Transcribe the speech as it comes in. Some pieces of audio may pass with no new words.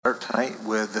start tonight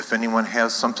with if anyone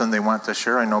has something they want to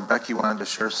share. I know Becky wanted to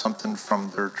share something from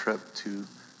their trip to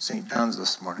St. John's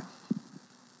this morning.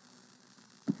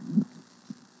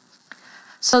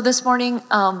 So this morning,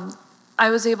 I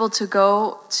was able to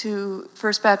go to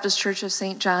First Baptist Church of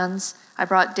St. John's. I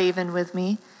brought Dave in with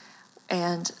me,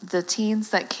 and the teens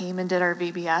that came and did our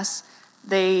VBS,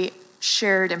 they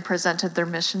shared and presented their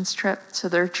missions trip to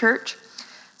their church.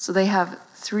 So they have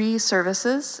 3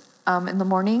 services in the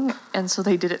morning, and so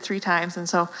they did it 3 times. And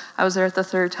so I was there at the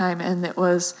 3rd time, and it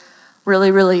was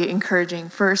really, really encouraging.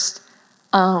 First,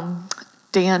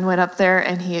 Dan went up there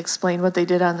and he explained what they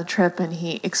did on the trip, and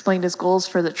he explained his goals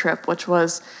for the trip, which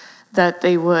was that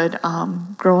they would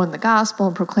grow in the gospel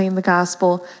and proclaim the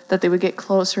gospel, that they would get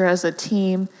closer as a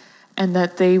team, and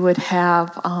that they would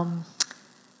have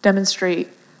demonstrate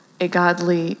a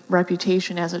godly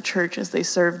reputation as a church as they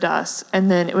served us. And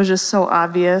then it was just so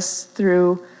obvious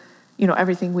through,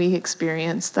 everything we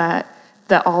experienced that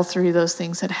all 3 of those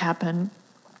things had happened.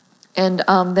 And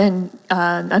then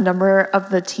a number of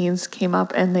the teens came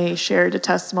up and they shared a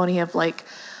testimony of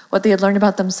what they had learned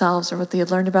about themselves or what they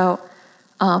had learned about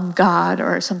God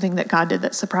or something that God did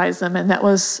that surprised them. And that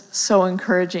was so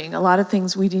encouraging. A lot of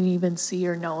things we didn't even see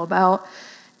or know about.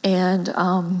 And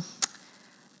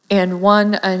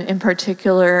one in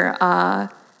particular,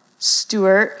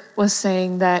 Stuart was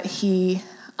saying that he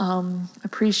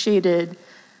appreciated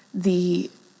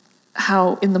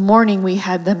how in the morning we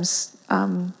had them,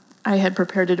 I had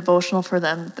prepared a devotional for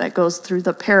them that goes through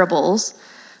the parables,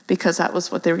 because that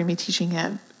was what they were going to be teaching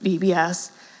at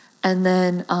VBS. And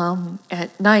then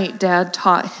at night, Dad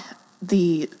taught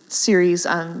the series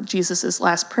on Jesus'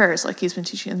 last prayers, like he's been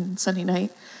teaching on Sunday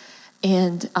night.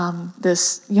 And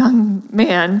this young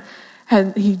man,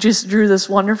 he just drew this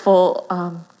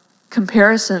wonderful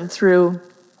comparison through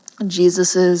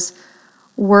Jesus's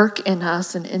work in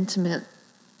us and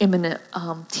imminent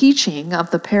teaching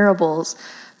of the parables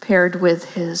paired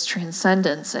with his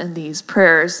transcendence and these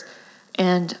prayers.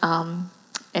 And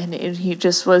he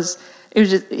just was,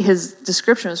 his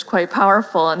description was quite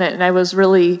powerful. And I was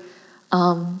really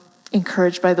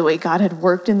encouraged by the way God had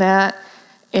worked in that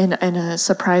in a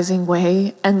surprising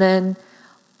way. And then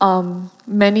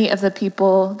many of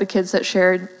the kids that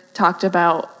shared, talked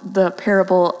about the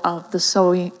parable of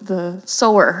the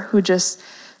sower who just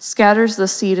scatters the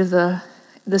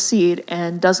seed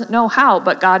and doesn't know how,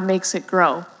 but God makes it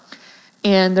grow.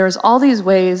 And there's all these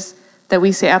ways that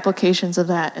we see applications of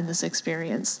that in this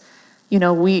experience.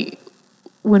 When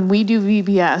we do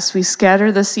VBS, we scatter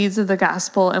the seeds of the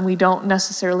gospel and we don't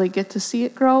necessarily get to see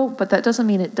it grow, but that doesn't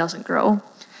mean it doesn't grow,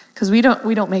 because we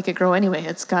don't make it grow anyway.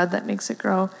 It's God that makes it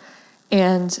grow.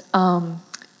 And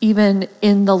even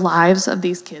in the lives of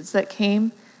these kids that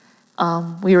came,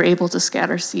 we were able to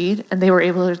scatter seed, and they were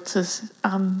able to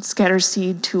scatter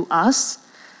seed to us.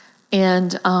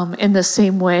 And in the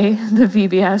same way, the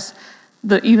VBS,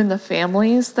 even the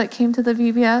families that came to the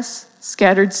VBS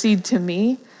scattered seed to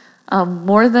me.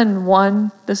 More than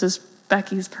one, this is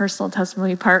Becky's personal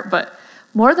testimony part, but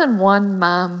more than one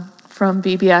mom from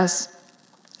VBS,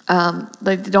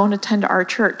 they don't attend our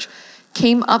church,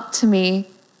 came up to me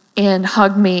and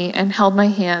hugged me and held my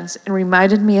hands and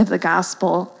reminded me of the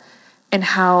gospel and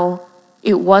how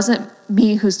it wasn't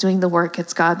me who's doing the work,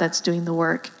 it's God that's doing the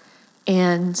work.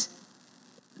 And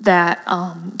that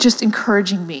just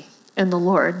encouraging me in the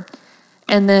Lord.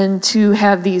 And then to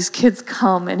have these kids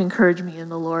come and encourage me in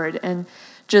the Lord, and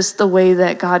just the way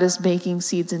that God is making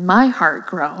seeds in my heart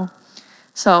grow.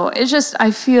 So it's just,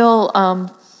 I feel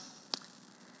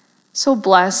so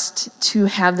blessed to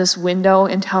have this window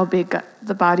into how big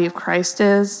the body of Christ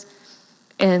is.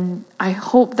 And I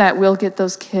hope that we'll get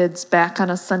those kids back on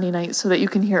a Sunday night so that you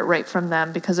can hear it right from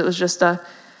them, because it was just a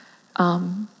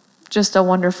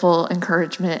wonderful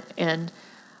encouragement, and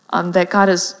that God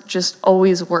is just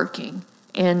always working,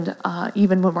 and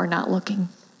even when we're not looking.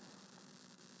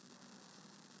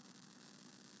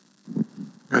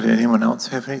 Good. Anyone else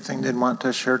have anything they'd want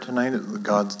to share tonight that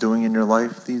God's doing in your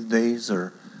life these days,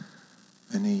 or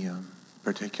any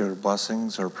particular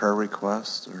blessings or prayer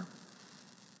requests, or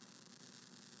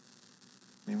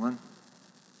anyone?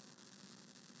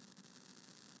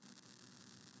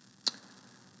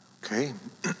 Okay.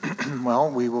 Well,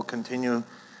 we will continue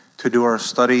to do our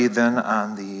study then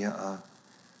on the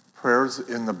prayers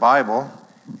in the Bible,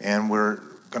 and we're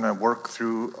going to work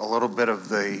through a little bit of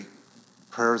the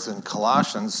prayers in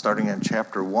Colossians, starting in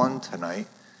chapter 1 tonight.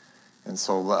 And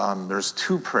so there's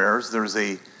 2 prayers. There's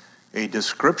a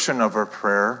description of a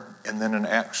prayer and then an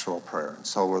actual prayer.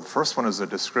 So the first one is a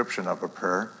description of a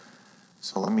prayer.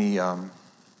 So let me,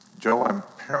 Joe,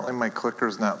 apparently my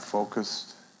clicker's not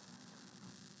focused.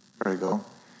 There you go.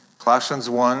 Colossians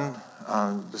 1,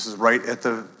 this is right at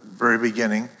the very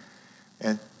beginning.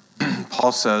 And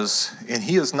Paul says, and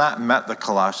he has not met the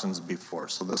Colossians before.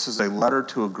 So this is a letter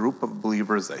to a group of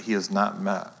believers that he has not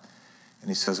met. And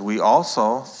he says, we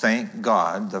also thank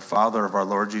God, the Father of our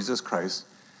Lord Jesus Christ,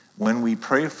 when we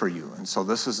pray for you. And so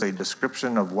this is a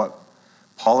description of what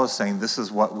Paul is saying. This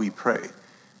is what we pray.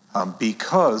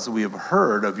 Because we have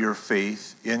heard of your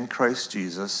faith in Christ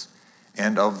Jesus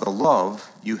and of the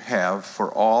love you have for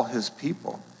all his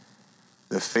people.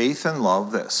 The faith and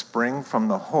love that spring from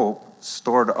the hope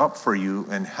stored up for you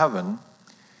in heaven,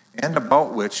 and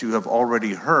about which you have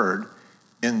already heard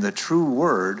in the true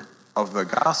word of the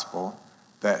gospel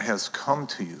that has come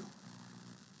to you.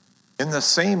 In the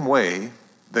same way,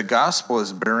 the gospel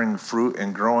is bearing fruit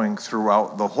and growing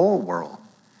throughout the whole world,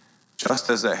 just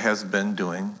as it has been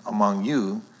doing among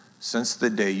you since the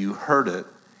day you heard it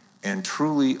and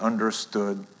truly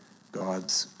understood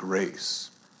God's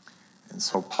grace. And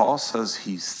so Paul says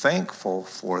he's thankful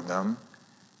for them,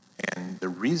 and the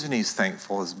reason he's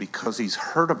thankful is because he's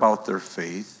heard about their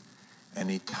faith, and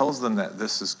he tells them that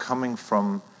this is coming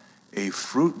from a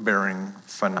fruit-bearing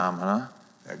phenomena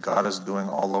that God is doing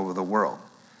all over the world.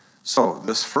 So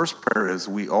this first prayer is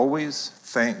we always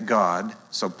thank God.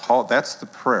 So Paul, that's the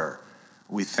prayer.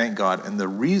 We thank God. And the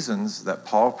reasons that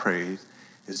Paul prayed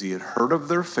is he had heard of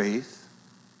their faith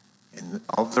and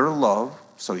of their love.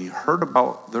 So he heard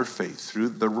about their faith through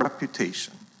the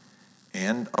reputation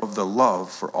and of the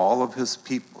love for all of his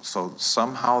people. So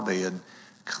somehow they had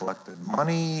collected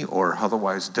money or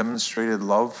otherwise demonstrated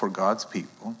love for God's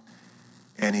people.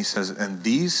 And he says, and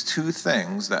these two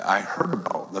things that I heard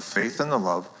about, the faith and the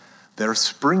love, they're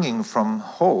springing from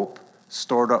hope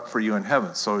stored up for you in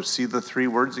heaven. So see the three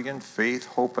words again, faith,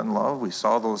 hope, and love. We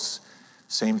saw those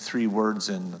same three words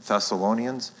in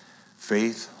Thessalonians,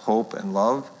 faith, hope, and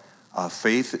love.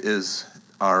 Faith is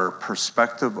our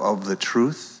perspective of the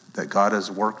truth that God has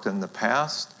worked in the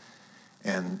past.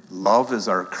 And love is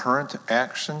our current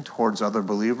action towards other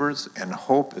believers. And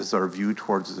hope is our view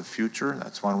towards the future.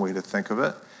 That's one way to think of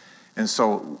it. And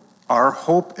so our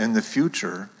hope in the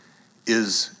future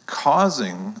is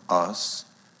causing us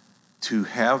to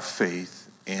have faith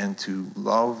and to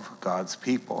love God's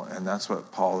people. And that's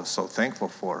what Paul is so thankful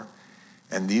for.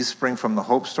 And these spring from the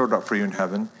hope stored up for you in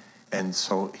heaven. And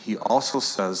so he also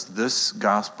says this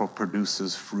gospel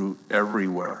produces fruit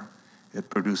everywhere. It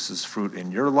produces fruit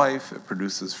in your life. It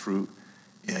produces fruit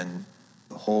in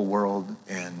the whole world.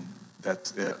 And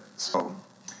that's it. So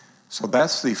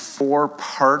that's the four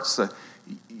parts that,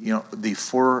 the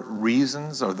four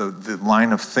reasons or the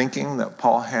line of thinking that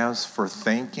Paul has for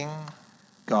thanking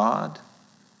God.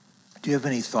 Do you have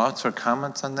any thoughts or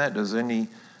comments on that? Does any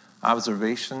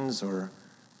observations or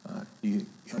you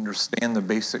understand the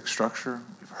basic structure?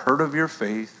 You've heard of your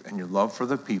faith and your love for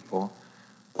the people.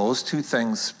 Those two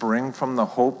things spring from the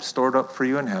hope stored up for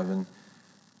you in heaven,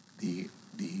 the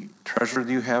treasure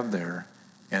that you have there,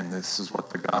 and this is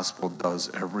what the gospel does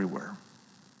everywhere.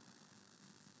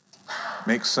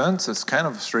 Makes sense? It's kind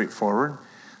of straightforward.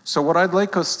 So what I'd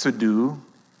like us to do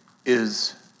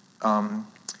is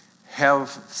have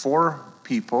four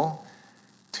people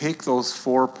take those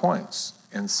 4 points.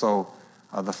 And so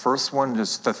the first one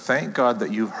is to thank God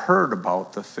that you heard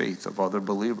about the faith of other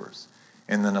believers.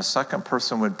 And then a second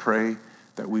person would pray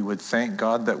that we would thank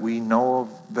God that we know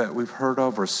of, that we've heard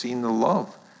of or seen the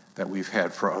love that we've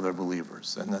had for other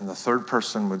believers. And then the third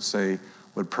person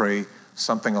would pray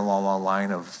something along the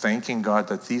line of thanking God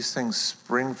that these things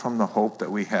spring from the hope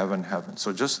that we have in heaven.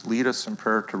 So just lead us in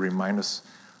prayer to remind us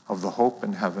of the hope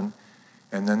in heaven.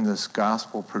 And then this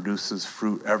gospel produces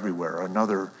fruit everywhere,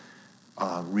 another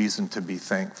reason to be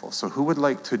thankful. So who would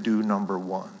like to do number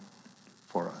 1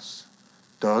 for us?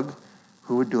 Doug?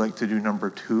 Who would like to do number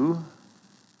 2?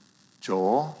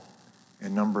 Joel?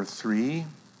 And number 3?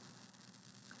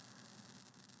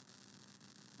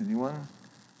 Anyone?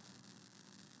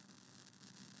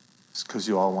 It's because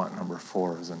you all want number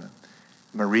 4, isn't it?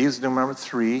 Marie's doing number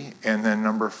 3, and then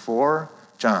number 4,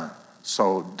 John.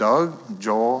 So Doug,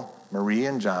 Joel, Marie,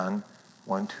 and John,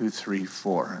 1, 2, 3,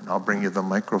 4. And I'll bring you the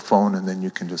microphone, and then you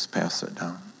can just pass it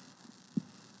down.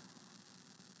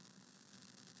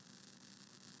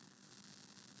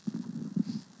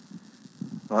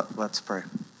 Let's pray.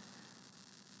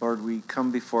 Lord, we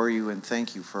come before you and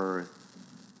thank you for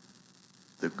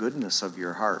the goodness of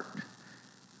your heart.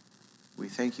 We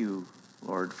thank you,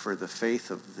 Lord, for the faith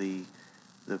of the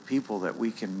people that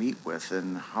we can meet with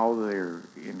and how they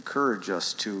encourage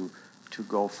us to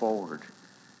go forward.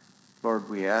 Lord,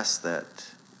 we ask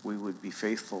that we would be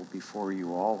faithful before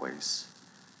you always.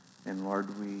 And Lord,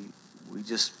 we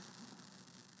just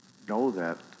know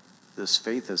that this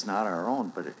faith is not our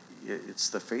own, but it's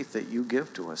the faith that you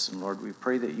give to us. And Lord, we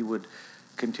pray that you would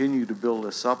continue to build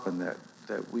us up, and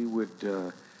that we would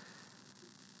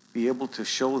be able to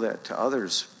show that to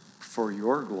others for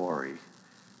your glory.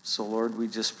 So Lord, we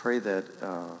just pray that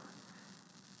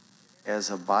as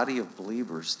a body of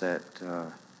believers, that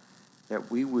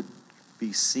we would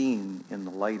be seen in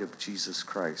the light of Jesus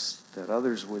Christ, that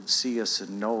others would see us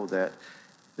and know that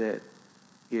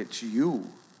it's you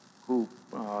who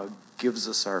gives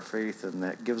us our faith, and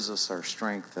that gives us our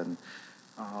strength, and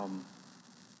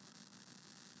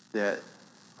that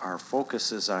our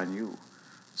focus is on you.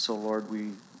 So Lord,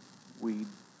 we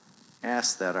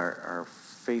ask that our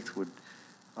faith would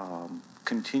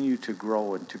continue to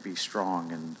grow and to be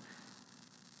strong,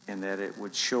 and that it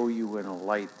would show you in a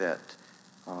light that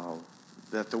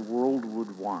the world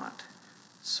would want.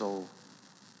 So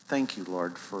thank you,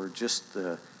 Lord, for just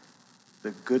the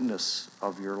goodness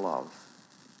of your love.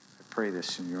 I pray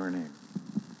this in your name.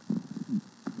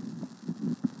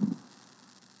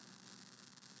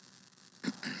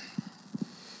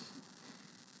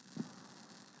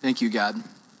 Thank you, God,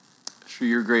 for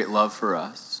your great love for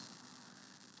us.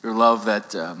 Your love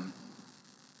that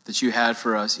you had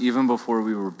for us even before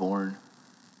we were born.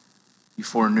 You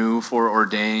foreknew,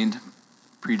 foreordained,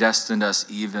 predestined us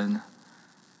even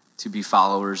to be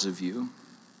followers of you.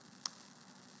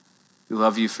 We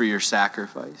love you for your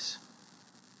sacrifice.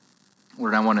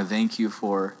 Lord, I want to thank you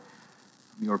for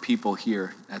your people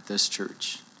here at this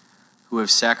church who have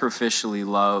sacrificially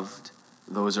loved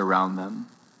those around them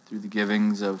through the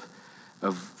givings of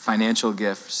financial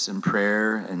gifts and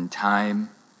prayer and time.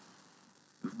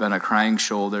 You've been a crying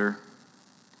shoulder.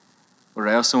 Lord,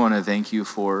 I also want to thank you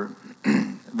for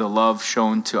the love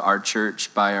shown to our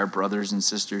church by our brothers and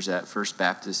sisters at First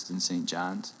Baptist in St.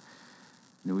 John's.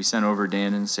 We sent over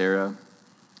Dan and Sarah,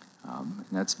 and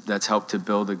that's helped to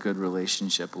build a good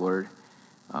relationship, Lord.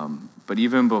 But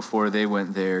even before they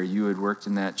went there, you had worked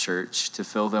in that church to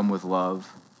fill them with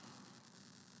love,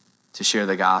 to share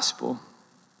the gospel,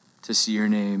 to see your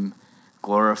name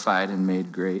glorified and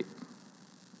made great.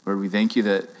 Lord, we thank you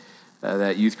that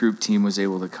that youth group team was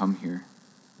able to come here,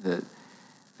 that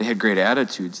they had great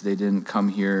attitudes. They didn't come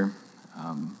here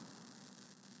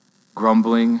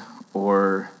grumbling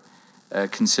or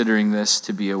considering this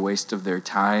to be a waste of their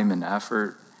time and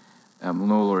effort.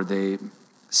 No, Lord, they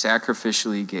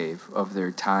sacrificially gave of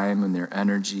their time and their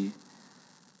energy,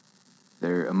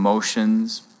 their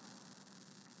emotions.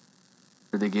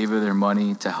 Or they gave of their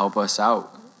money to help us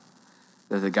out,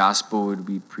 that the gospel would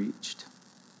be preached.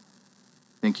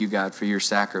 Thank you, God, for your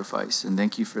sacrifice, and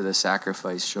thank you for the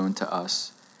sacrifice shown to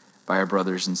us by our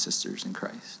brothers and sisters in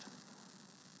Christ.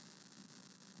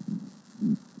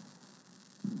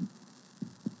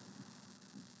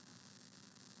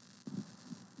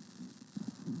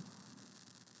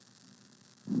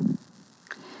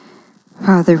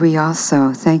 Father, we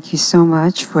also thank you so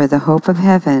much for the hope of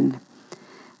heaven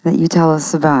that you tell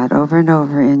us about over and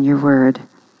over in your word.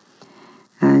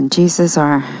 And Jesus,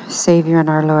 our Savior and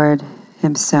our Lord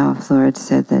himself, Lord,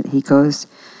 said that he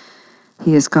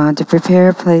has gone to prepare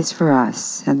a place for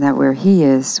us, and that where he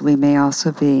is, we may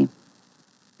also be.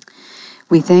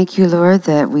 We thank you, Lord,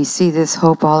 that we see this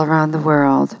hope all around the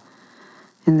world,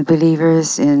 in the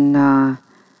believers in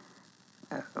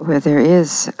where there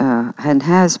is and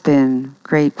has been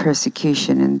great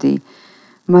persecution in the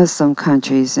Muslim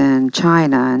countries and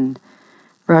China and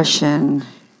Russia and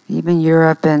even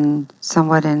Europe and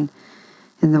somewhat in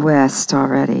the West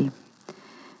already.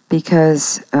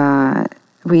 Because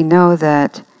we know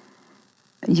that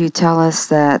you tell us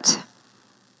that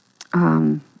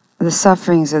the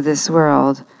sufferings of this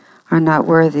world are not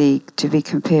worthy to be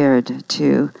compared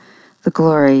to the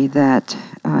glory that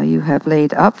you have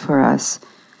laid up for us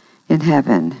in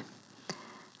heaven.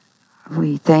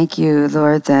 We thank you,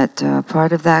 Lord, that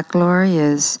part of that glory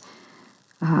is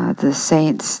the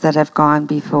saints that have gone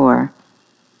before,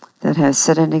 that have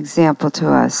set an example to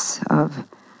us of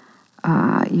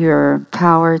your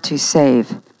power to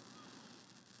save.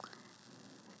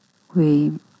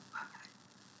 We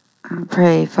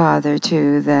pray, Father,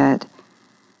 too, that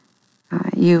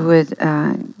you would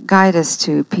guide us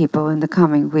to people in the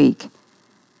coming week,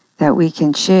 that we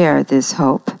can share this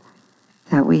hope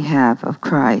that we have of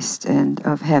Christ and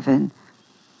of heaven,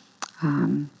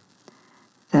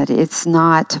 that it's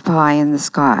not pie in the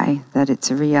sky, that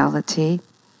it's a reality,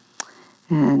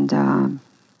 and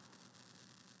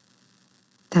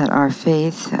that our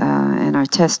faith and our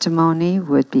testimony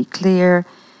would be clear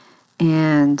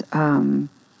and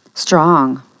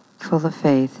strong, full of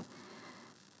faith,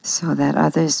 so that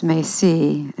others may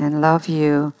see and love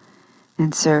you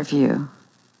and serve you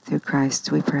Through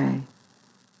Christ we pray.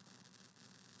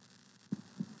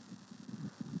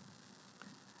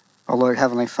 O Lord,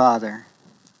 Heavenly Father,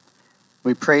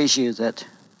 we praise you that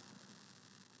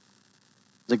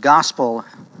the gospel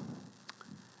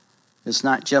is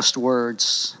not just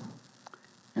words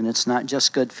and it's not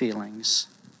just good feelings.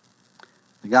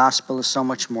 The gospel is so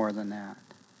much more than that.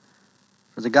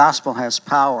 For the gospel has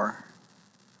power,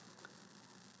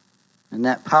 and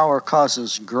that power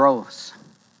causes growth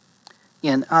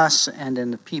in us and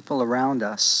in the people around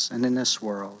us and in this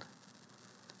world.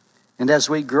 And as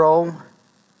we grow,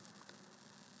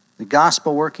 the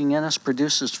gospel working in us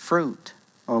produces fruit,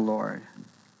 O Lord.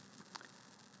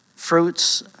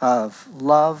 Fruits of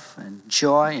love and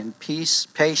joy and peace,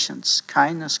 patience,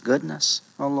 kindness, goodness,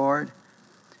 O Lord.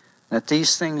 That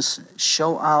these things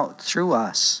show out through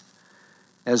us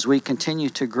as we continue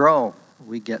to grow.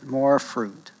 We get more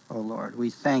fruit, O Lord.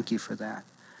 We thank you for that.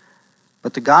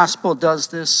 But the gospel does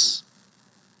this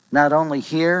not only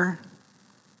here,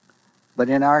 but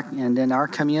in our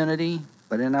community,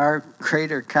 but in our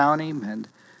greater county and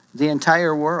the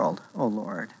entire world, O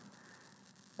Lord.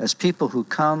 As people who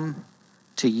come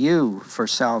to you for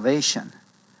salvation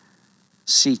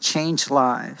see changed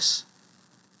lives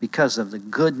because of the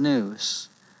good news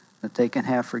that they can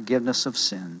have forgiveness of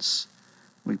sins.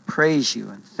 We praise you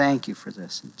and thank you for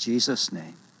this. In Jesus'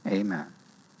 name, amen.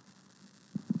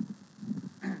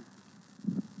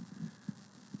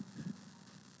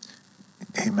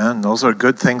 Amen. Those are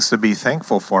good things to be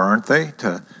thankful for, aren't they?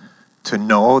 To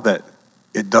know that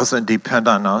it doesn't depend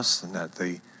on us and that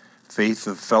the faith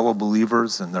of fellow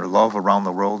believers and their love around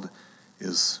the world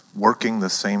is working the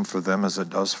same for them as it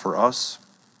does for us.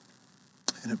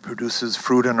 And it produces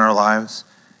fruit in our lives.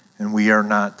 And we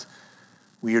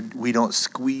don't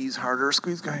squeeze harder,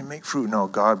 and make fruit. No,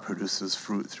 God produces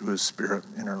fruit through his Spirit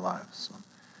in our lives. So,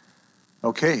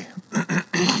 okay.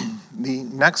 The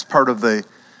next part of the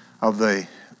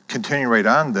continuing right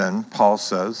on then, Paul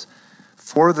says,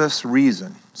 for this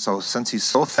reason, so since he's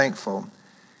so thankful,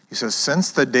 he says,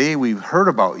 since the day we've heard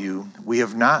about you, we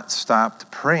have not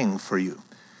stopped praying for you.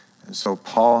 And so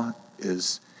Paul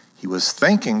he was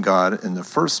thanking God in the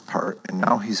first part, and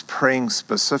now he's praying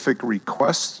specific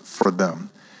requests for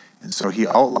them. And so he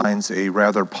outlines a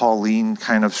rather Pauline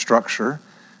kind of structure.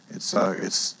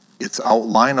 It's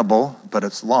outlineable, but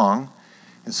it's long.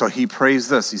 And so he prays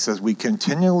this. He says, we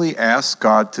continually ask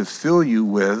God to fill you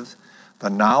with the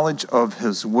knowledge of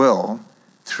his will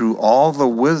through all the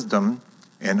wisdom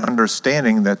and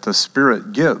understanding that the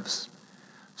Spirit gives,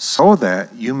 so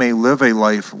that you may live a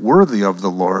life worthy of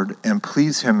the Lord and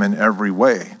please him in every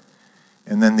way.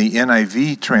 And then the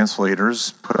NIV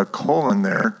translators put a colon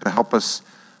there to help us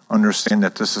understand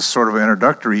that this is sort of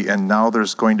introductory, and now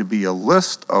there's going to be a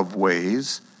list of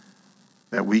ways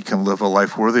that we can live a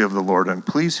life worthy of the Lord and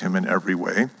please him in every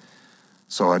way.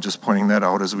 So I'm just pointing that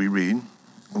out as we read.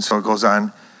 And so it goes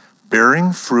on,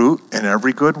 bearing fruit in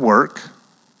every good work,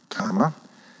 comma,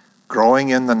 growing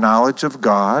in the knowledge of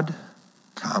God,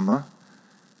 comma,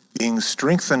 being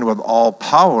strengthened with all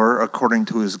power according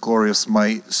to his glorious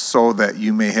might, so that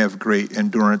you may have great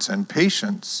endurance and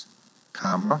patience,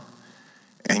 comma,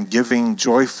 and giving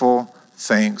joyful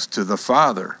thanks to the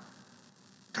Father,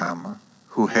 comma,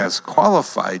 who has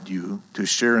qualified you to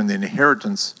share in the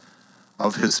inheritance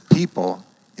of his people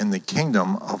in the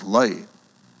kingdom of light.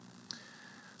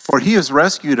 For he has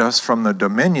rescued us from the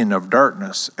dominion of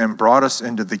darkness and brought us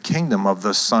into the kingdom of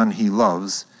the Son he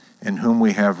loves, in whom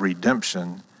we have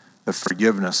redemption, the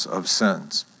forgiveness of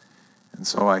sins. And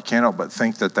so I can't help but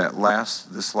think that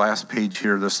this last page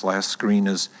here, this last screen,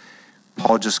 is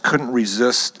Paul just couldn't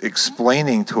resist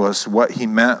explaining to us what he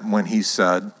meant when he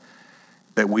said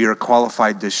that we are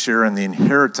qualified to share in the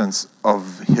inheritance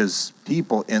of his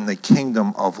people in the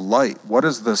kingdom of light. What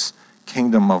is this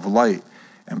kingdom of light?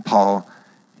 And Paul,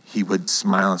 he would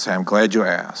smile and say, I'm glad you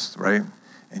asked, right?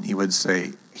 And he would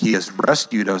say, he has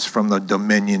rescued us from the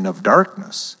dominion of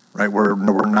darkness, right? We're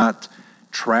not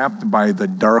trapped by the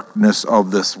darkness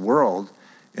of this world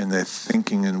and the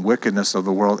thinking and wickedness of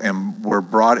the world, and we're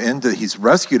he's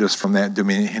rescued us from that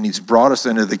dominion, and he's brought us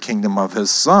into the kingdom of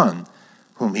his Son,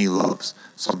 whom he loves.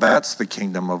 So that's the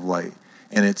kingdom of light.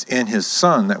 And it's in his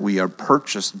Son that we are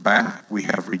purchased back. We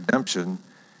have redemption,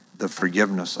 the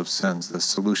forgiveness of sins, the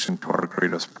solution to our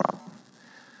greatest problem.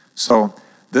 So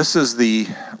this is the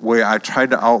way I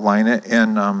tried to outline it,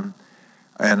 and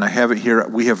I have it here.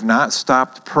 We have not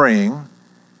stopped praying,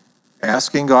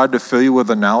 asking God to fill you with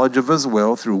the knowledge of his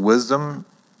will through wisdom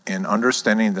and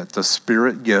understanding that the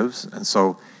Spirit gives. And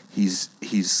so he's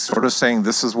sort of saying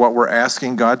this is what we're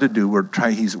asking God to do.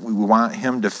 We want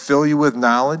him to fill you with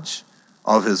knowledge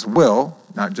of his will,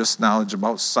 not just knowledge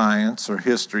about science or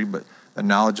history, but the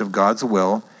knowledge of God's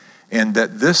will, and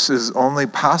that this is only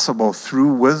possible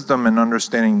through wisdom and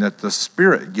understanding that the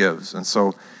Spirit gives. And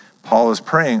so Paul is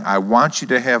praying, I want you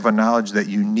to have a knowledge that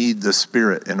you need the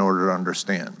Spirit in order to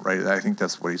understand, right? I think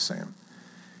that's what he's saying.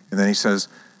 And then he says,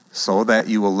 so that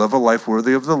you will live a life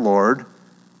worthy of the Lord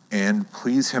and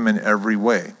please him in every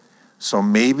way. So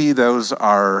maybe those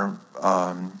are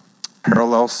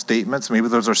parallel statements. Maybe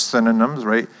those are synonyms,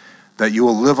 right? That you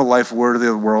will live a life worthy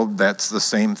of the world, that's the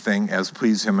same thing as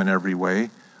please him in every way.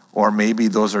 Or maybe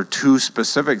those are two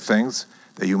specific things,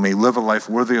 that you may live a life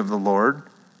worthy of the Lord,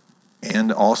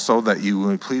 and also that you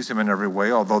will please him in every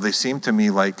way, although they seem to me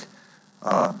like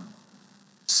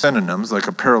synonyms, like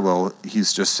a parallel.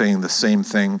 He's just saying the same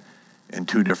thing in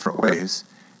two different ways.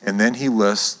 And then he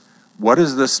lists, what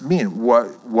does this mean?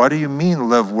 What do you mean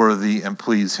live worthy and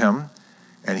please him?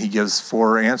 And he gives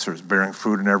 4 answers: bearing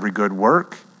fruit in every good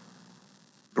work,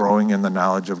 growing in the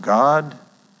knowledge of God,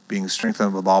 being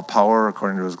strengthened with all power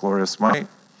according to his glorious might,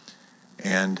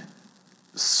 and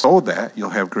so that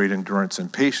you'll have great endurance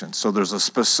and patience. So there's a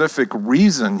specific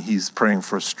reason he's praying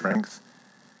for strength.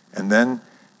 And then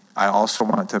I also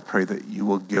want to pray that you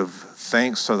will give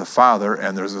thanks to the Father,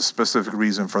 and there's a specific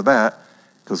reason for that,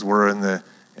 because we're in the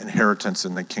inheritance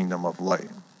in the kingdom of light.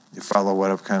 You follow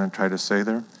what I've kind of tried to say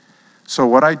there? So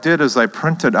what I did is I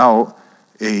printed out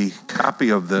a copy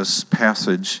of this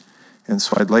passage, and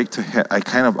so I'd like to I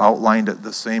kind of outlined it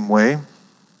the same way.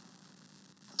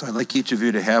 So I'd like each of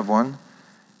you to have one,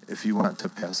 if you want to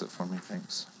pass it for me,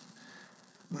 thanks.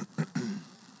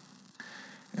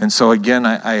 And so again,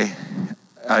 I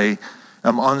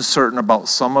am uncertain about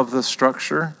some of the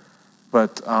structure,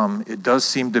 but it does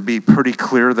seem to be pretty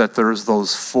clear that there's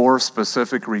those 4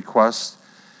 specific requests,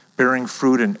 bearing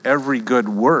fruit in every good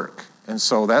work. And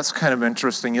so that's kind of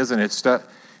interesting, isn't it? It's that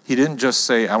he didn't just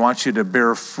say, I want you to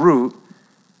bear fruit,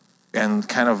 and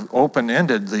kind of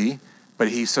open-endedly, but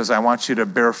he says, I want you to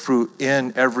bear fruit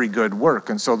in every good work.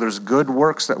 And so there's good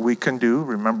works that we can do.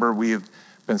 Remember, we have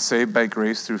been saved by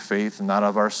grace through faith, and not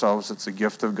of ourselves. It's a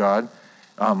gift of God.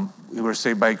 We were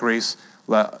saved by grace,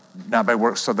 not by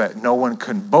works, so that no one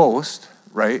can boast,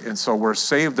 right? And so we're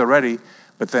saved already,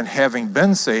 but then having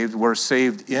been saved, we're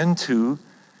saved into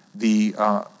the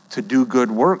to do good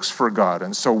works for God.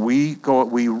 And so we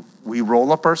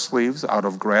roll up our sleeves out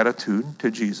of gratitude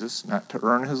to Jesus, not to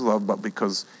earn his love, but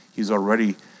because he's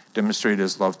already demonstrated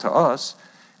his love to us.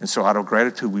 And so out of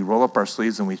gratitude, we roll up our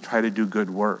sleeves and we try to do good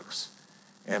works.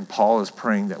 And Paul is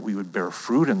praying that we would bear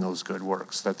fruit in those good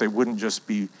works, that they wouldn't just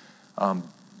be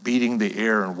beating the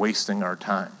air and wasting our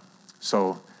time.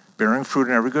 So bearing fruit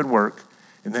in every good work,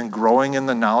 and then growing in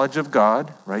the knowledge of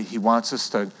God, right? He wants us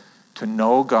to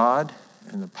know God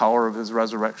and the power of his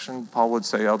resurrection. Paul would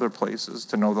say other places,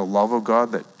 to know the love of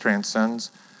God that transcends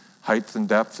height and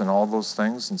depth and all those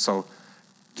things. And so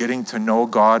getting to know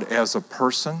God as a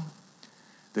person,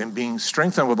 then being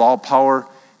strengthened with all power,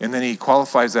 and then he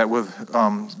qualifies that with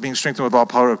being strengthened with all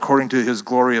power according to his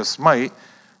glorious might,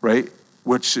 right?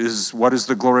 Which is, what is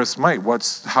the glorious might?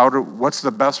 What's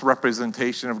the best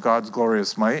representation of God's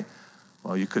glorious might?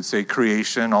 Well, you could say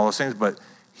creation, all those things, but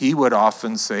he would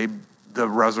often say the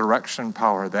resurrection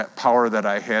power, that power that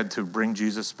I had to bring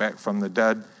Jesus back from the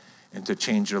dead and to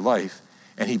change your life.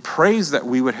 And he prays that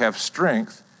we would have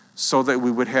strength so that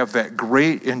we would have that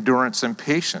great endurance and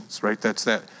patience, right? That's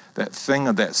that thing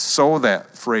of that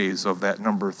phrase of that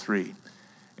number 3.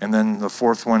 And then the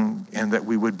 4th one, and that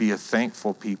we would be a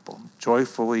thankful people,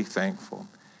 joyfully thankful.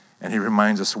 And he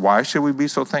reminds us, why should we be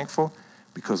so thankful?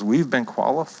 Because we've been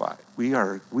qualified. We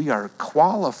are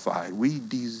qualified. We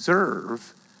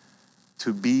deserve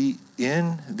to be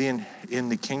in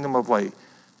the kingdom of light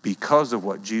because of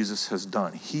what Jesus has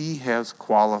done. He has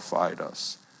qualified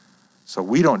us. So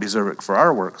we don't deserve it for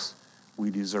our works. We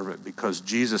deserve it because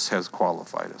Jesus has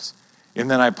qualified us.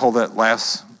 And then I pull that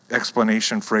last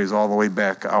explanation phrase all the way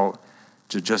back out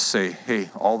to just say, hey,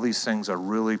 all these things are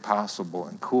really possible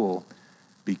and cool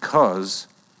because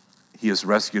he has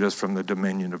rescued us from the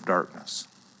dominion of darkness.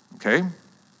 Okay?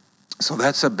 So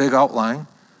that's a big outline.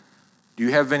 Do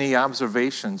you have any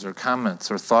observations or comments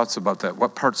or thoughts about that?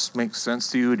 What parts make sense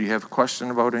to you? Do you have a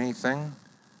question about anything?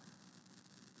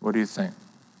 What do you think?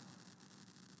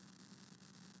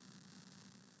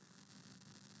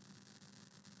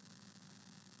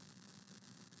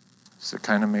 Does it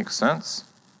kind of make sense?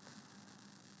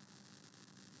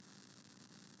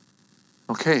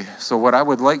 Okay, so what I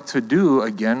would like to do,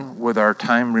 again, with our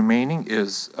time remaining,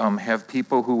 is have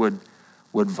people who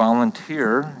would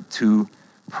volunteer to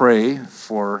pray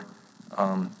for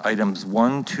items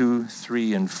 1, 2,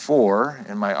 3, and 4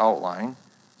 in my outline.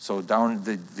 So down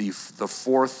the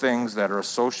four things that are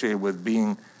associated with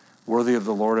being worthy of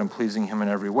the Lord and pleasing him in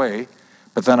every way.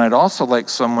 But then I'd also like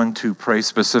someone to pray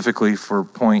specifically for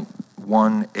point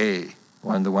 1A,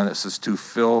 the one that says to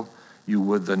fill you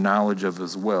with the knowledge of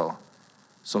his will.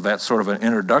 So that's sort of an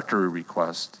introductory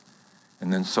request.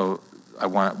 And then so I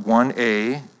want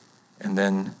 1A and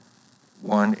then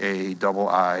 1A double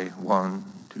I, 1,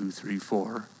 2, 3,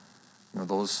 4.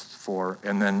 Those four.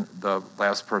 And then the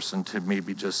last person to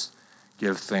maybe just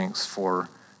give thanks for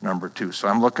number 2. So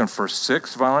I'm looking for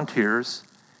 6 volunteers,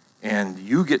 and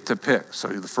you get to pick. So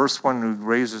the first one who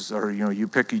raises, or you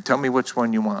pick, you tell me which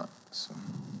one you want. So,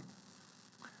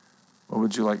 what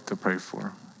would you like to pray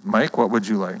for? Mike, what would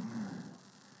you like?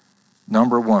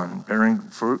 Number 1, bearing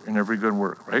fruit in every good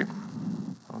work, right?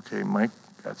 Okay, Mike,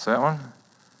 that's that one.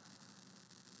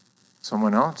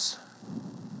 Someone else?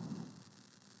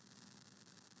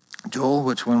 Joel,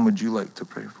 which one would you like to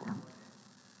pray for?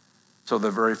 So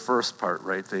the very first part,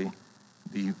 right? The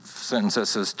sentence that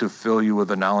says to fill you with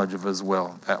the knowledge of his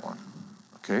will, that one.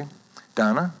 Okay.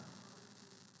 Donna,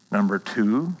 number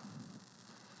 2.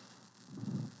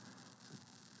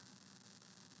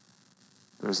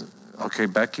 Okay,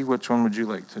 Becky, which one would you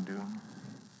like to do?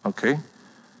 Okay.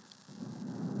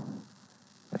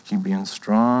 Becky being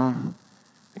strong,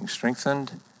 being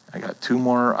strengthened. I got 2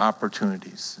 more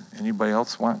opportunities. Anybody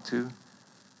else want to?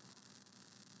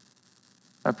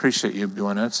 I appreciate you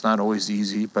doing it. It's not always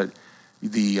easy, but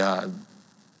the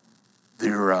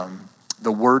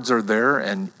words are there,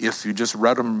 and if you just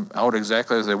read them out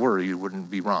exactly as they were, you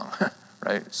wouldn't be wrong,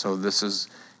 right? So this is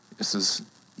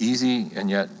easy, and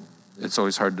yet it's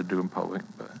always hard to do in public.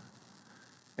 But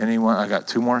anyone? I got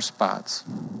 2 more spots.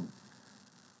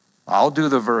 I'll do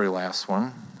the very last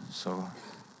one. So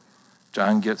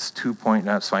John gets 2 point.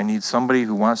 So I need somebody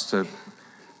who wants to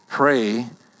pray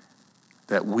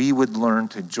that we would learn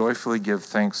to joyfully give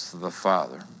thanks to the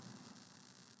Father.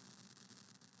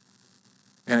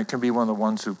 And it can be one of the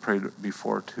ones who prayed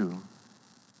before too.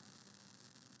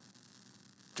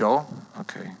 Joel?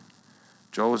 Okay.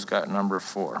 Joel's got number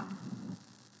 4.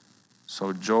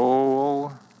 So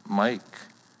Joel, Mike,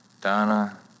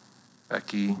 Donna,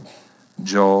 Becky,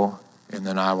 Joel, and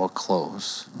then I will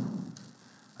close.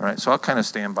 All right, so I'll kind of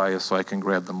stand by you so I can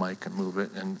grab the mic and move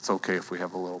it, and it's okay if we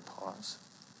have a little pause.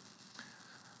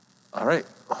 All right,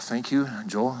 well, thank you.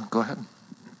 Joel, go ahead.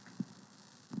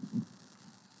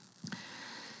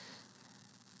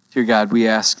 Dear God, we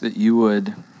ask that you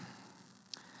would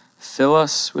fill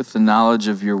us with the knowledge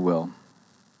of your will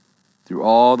through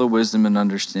all the wisdom and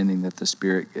understanding that the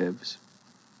Spirit gives.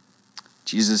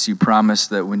 Jesus, you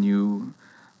promised that when you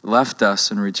left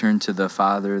us and returned to the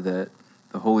Father, that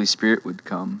the Holy Spirit would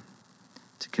come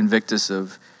to convict us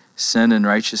of sin and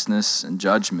righteousness and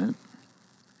judgment.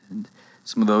 And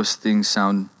some of those things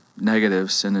sound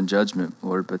negative, sin and judgment,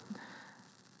 Lord, but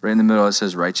right in the middle it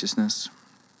says righteousness.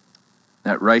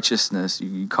 That righteousness,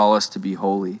 you call us to be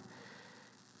holy.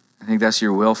 I think that's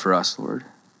your will for us, Lord,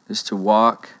 is to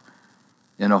walk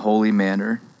in a holy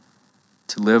manner,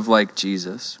 to live like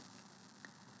Jesus.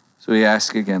 So we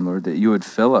ask again, Lord, that you would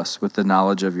fill us with the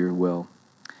knowledge of your will.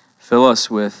 Fill us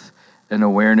with an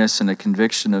awareness and a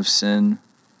conviction of sin.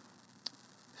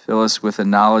 Fill us with a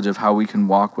knowledge of how we can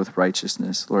walk with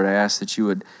righteousness. Lord, I ask that you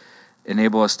would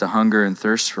enable us to hunger and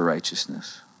thirst for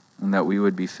righteousness, and that we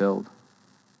would be filled.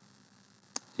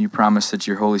 You promise that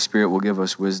your Holy Spirit will give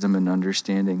us wisdom and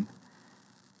understanding.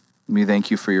 We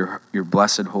thank you for your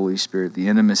blessed Holy Spirit, the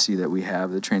intimacy that we have,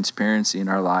 the transparency in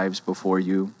our lives before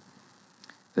you,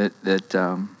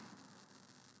 that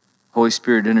Holy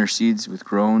Spirit intercedes with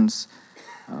groans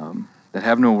that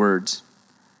have no words.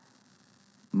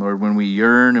 Lord, when we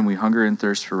yearn and we hunger and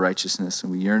thirst for righteousness,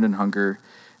 and we yearn and hunger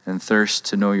and thirst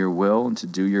to know your will and to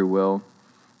do your will,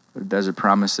 there's a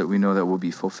promise that we know that will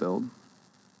be fulfilled.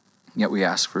 Yet we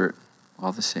ask for it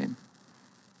all the same.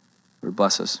 Lord,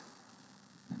 bless us.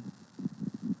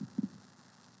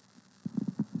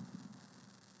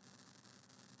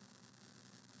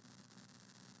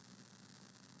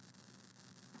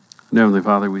 Heavenly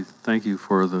Father, we thank you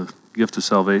for the gift of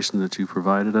salvation that you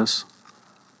provided us.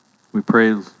 We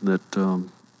pray that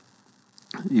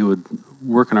you would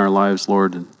work in our lives,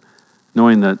 Lord, and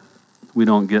knowing that we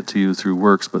don't get to you through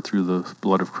works, but through the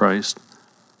blood of Christ.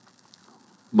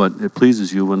 But it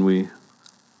pleases you when we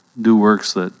do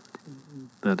works that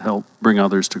help bring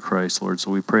others to Christ, Lord.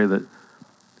 So we pray that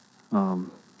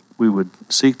we would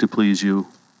seek to please you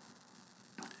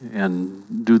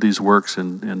and do these works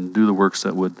and do the works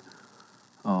that would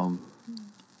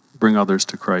bring others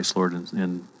to Christ, Lord,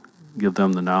 and give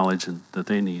them the knowledge that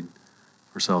they need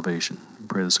for salvation. We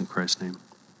pray this in Christ's name.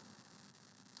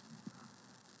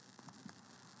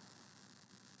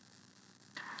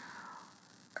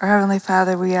 Our Heavenly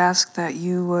Father, we ask that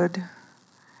you would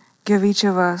give each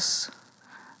of us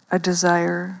a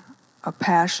desire, a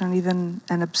passion, even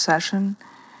an obsession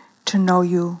to know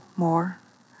you more,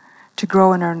 to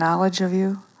grow in our knowledge of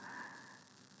you.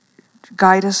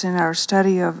 Guide us in our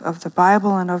study of the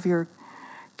Bible and of your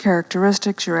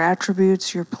characteristics, your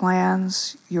attributes, your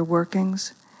plans, your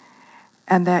workings,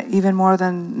 and that even more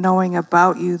than knowing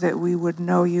about you, that we would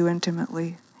know you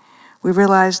intimately. We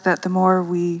realize that the more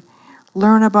we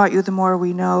learn about you, the more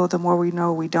we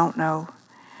know we don't know.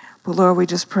 But Lord, we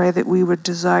just pray that we would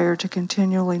desire to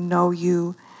continually know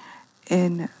you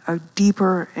in a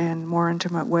deeper and more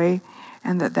intimate way,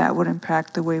 and that would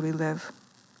impact the way we live.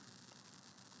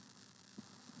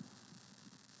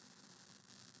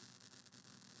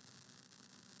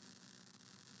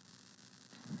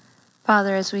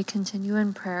 Father, as we continue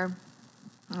in prayer,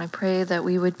 I pray that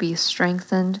we would be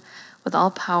strengthened with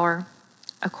all power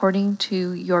according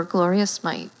to your glorious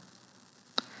might,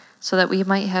 so that we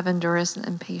might have endurance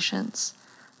and patience.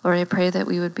 Lord, I pray that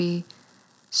we would be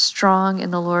strong in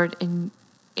the Lord in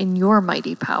your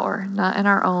mighty power, not in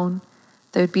our own.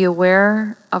 That we'd be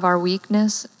aware of our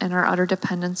weakness and our utter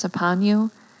dependence upon you,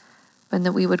 and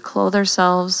that we would clothe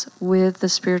ourselves with the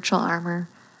spiritual armor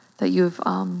that you've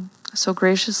so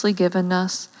graciously given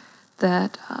us,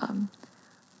 that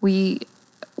we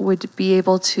would be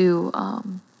able to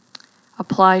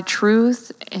apply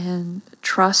truth and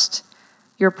trust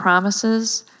your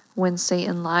promises when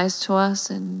Satan lies to us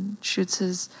and shoots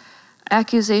his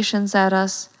accusations at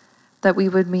us, that we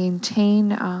would maintain,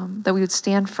 that we would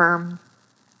stand firm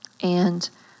and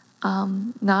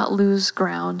not lose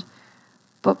ground,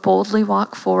 but boldly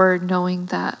walk forward knowing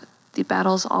that the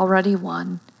battle's already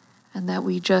won and that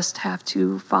we just have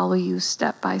to follow you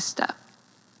step by step.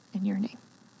 In your name.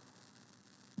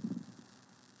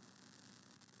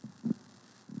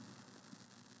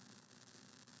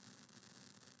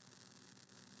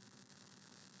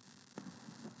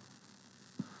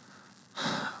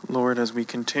 Lord, as we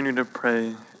continue to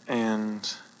pray,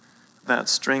 and that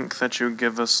strength that you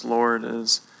give us, Lord,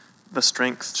 is the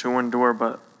strength to endure,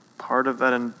 but part of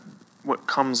that, and what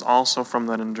comes also from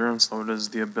that endurance, Lord, is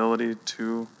the ability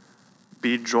to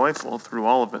be joyful through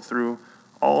all of it, through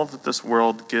all that this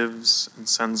world gives and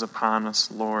sends upon us,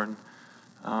 Lord.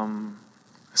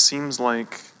 It seems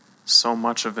like so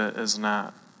much of it is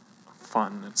not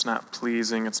fun, it's not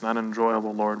pleasing, it's not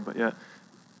enjoyable, Lord, but yet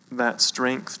that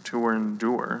strength to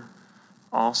endure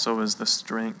also is the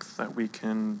strength that we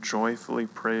can joyfully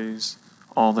praise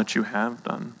all that you have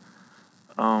done.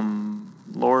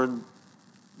 Lord,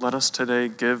 let us today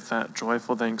give that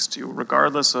joyful thanks to you,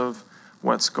 regardless of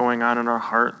what's going on in our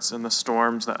hearts and the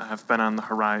storms that have been on the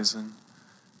horizon.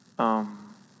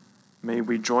 May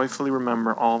we joyfully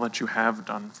remember all that you have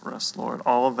done for us, Lord,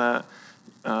 all that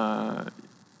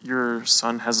your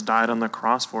Son has died on the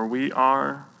cross for. We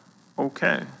are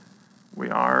okay. We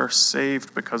are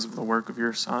saved because of the work of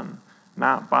your Son,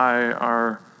 not by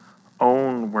our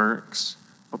own works,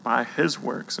 but by his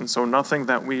works. And so nothing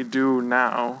that we do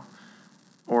now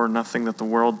or nothing that the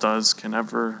world does can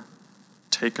ever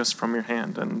take us from your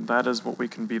hand. And that is what we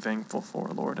can be thankful for,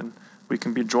 Lord. And we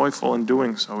can be joyful in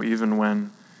doing so, even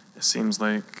when it seems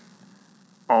like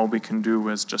all we can do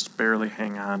is just barely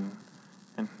hang on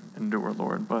and endure,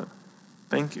 Lord. But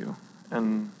thank you.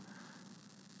 And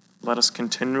let us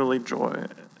continually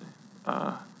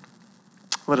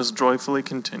let us joyfully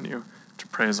continue to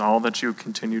praise all that you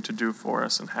continue to do for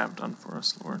us and have done for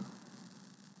us, Lord.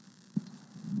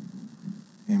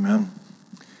 Amen.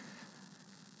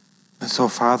 And so,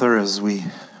 Father, as we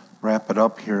wrap it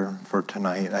up here for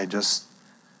tonight, I just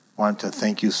want to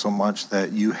thank you so much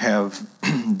that you have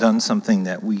done something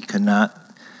that we cannot,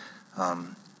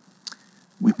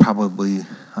 we probably,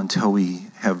 until we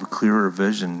have a clearer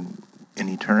vision in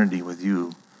eternity with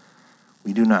you,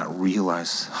 we do not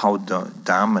realize how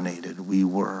dominated we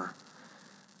were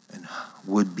and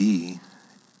would be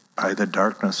by the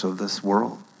darkness of this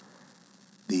world.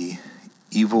 The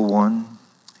evil one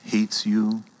hates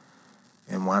you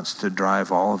and wants to drive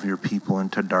all of your people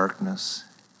into darkness.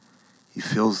 He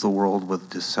fills the world with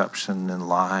deception and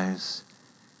lies.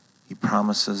 He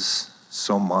promises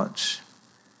so much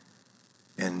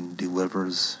and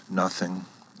delivers nothing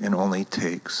and only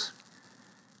takes.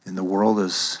 And the world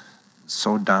is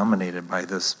so dominated by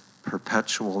this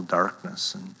perpetual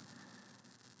darkness and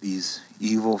these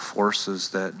evil forces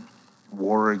that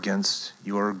war against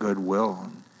your good will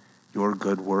and your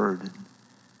good word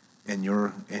and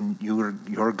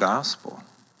your gospel.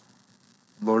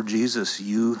 Lord Jesus,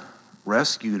 you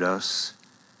rescued us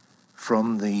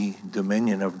from the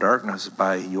dominion of darkness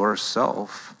by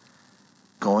yourself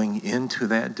going into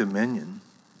that dominion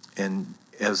And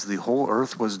as the whole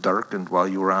earth was darkened while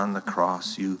you were on the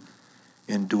cross, you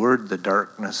endured the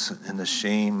darkness and the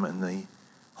shame and the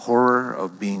horror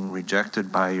of being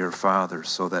rejected by your Father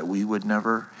so that we would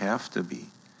never have to be.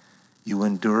 You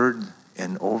endured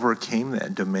and overcame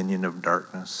that dominion of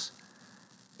darkness.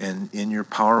 And in your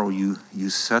power, you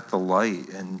set the light,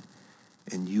 and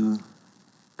you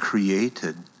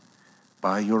created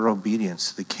by your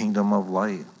obedience the kingdom of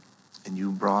light. And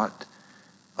you brought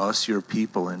us, your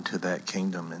people, into that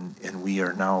kingdom. And we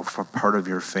are now part of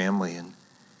your family.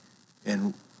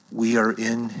 And we are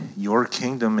in your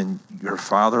kingdom, and your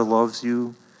Father loves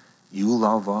you. You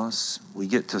love us. We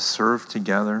get to serve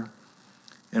together.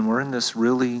 And we're in this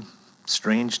really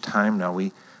strange time now.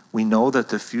 We know that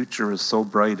the future is so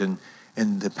bright, and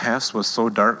the past was so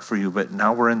dark for you, but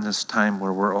now we're in this time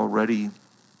where we're already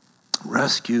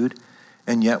rescued,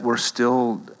 and yet we're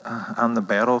still on the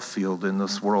battlefield in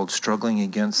this world, struggling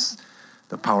against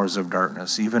the powers of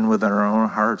darkness, even within our own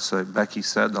hearts. Like Becky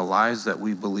said, the lies that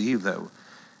we believe,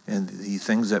 and the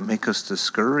things that make us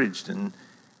discouraged, and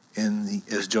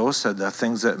as Joe said, the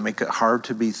things that make it hard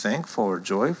to be thankful or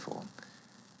joyful.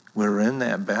 We're in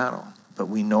that battle, but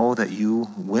we know that you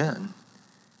win,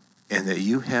 and that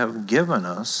you have given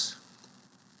us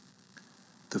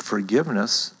the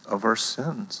forgiveness of our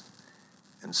sins.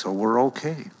 And so we're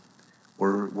okay.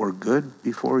 We're good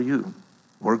before you.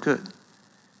 We're good.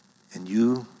 And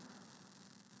you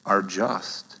are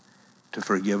just to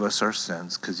forgive us our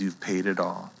sins because you've paid it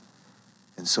all.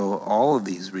 And so all of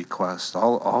these requests,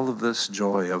 all of this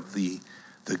joy of the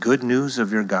good news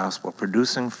of your gospel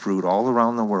producing fruit all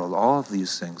around the world, all of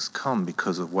these things come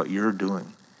because of what you're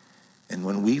doing. And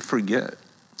when we forget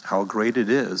how great it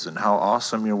is and how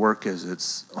awesome your work is,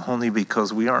 it's only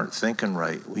because we aren't thinking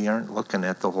right. We aren't looking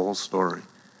at the whole story.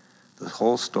 The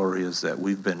whole story is that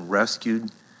we've been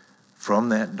rescued from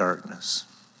that darkness.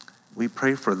 We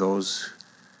pray for those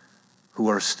who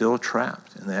are still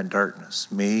trapped in that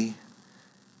darkness. May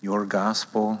your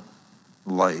gospel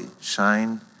light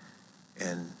shine,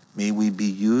 and may we be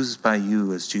used by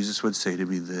you, as Jesus would say, to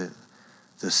be the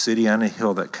city on a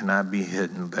hill that cannot be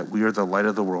hidden, that we are the light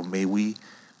of the world. May we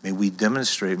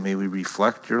demonstrate, may we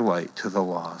reflect your light to the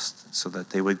lost so that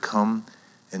they would come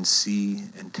and see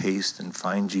and taste and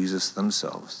find Jesus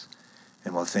themselves.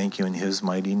 And we'll thank you in his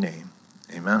mighty name.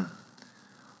 Amen.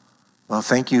 Well,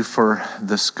 thank you for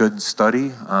this good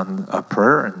study on a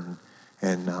prayer,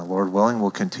 and Lord willing,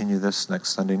 we'll continue this next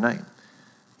Sunday night.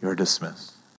 You're dismissed.